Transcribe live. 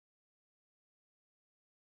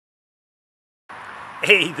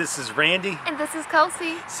Hey, this is Randy. And this is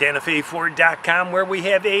Kelsey. SantaFeFord.com, where we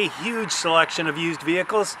have a huge selection of used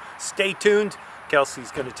vehicles. Stay tuned. Kelsey's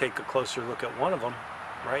going to take a closer look at one of them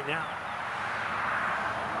right now.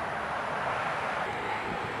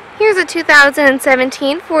 Here's a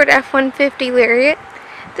 2017 Ford F-150 Lariat.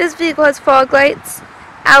 This vehicle has fog lights,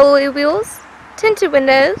 alloy wheels, tinted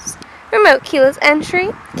windows, remote keyless entry,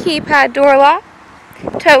 keypad door lock,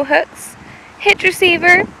 tow hooks, hitch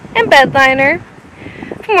receiver, and bed liner.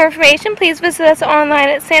 For more information, please visit us online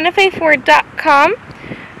at SantaFeFord.com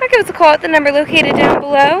or give us a call at the number located down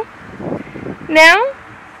below. Now,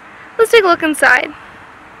 let's take a look inside.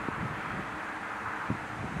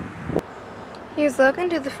 Here's a look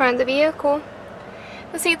into the front of the vehicle.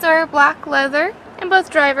 The seats are black leather and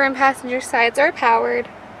both driver and passenger sides are powered.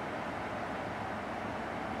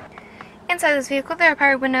 Inside this vehicle there are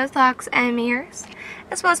power windows, locks, and mirrors,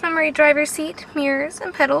 as well as memory driver's seat, mirrors,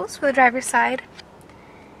 and pedals for the driver's side.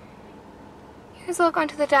 Here's a look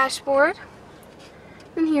onto the dashboard,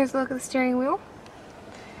 and here's a look at the steering wheel.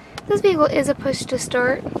 This vehicle is a push to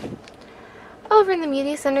start. Over in the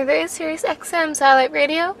media center there is Sirius XM satellite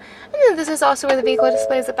radio, and then this is also where the vehicle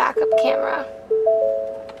displays a backup camera.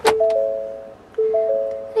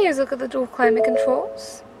 And here's a look at the dual climate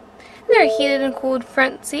controls. There are heated and cooled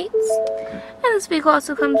front seats, and this vehicle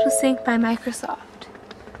also comes with Sync by Microsoft.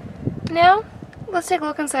 Now, let's take a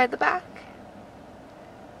look inside the back.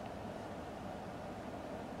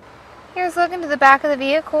 Here's a look into the back of the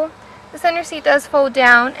vehicle. The center seat does fold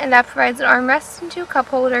down, and that provides an armrest and two cup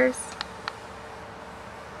holders.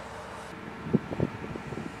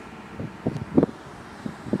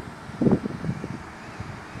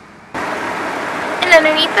 And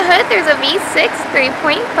underneath the hood, there's a V6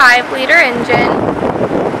 3.5-liter engine.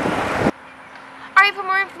 Alright, for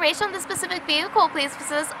more information on this specific vehicle, please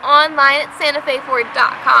visit us online at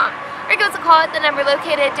SantaFeFord.com or give us a call at the number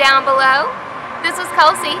located down below. This was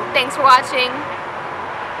Kelsey. Thanks for watching.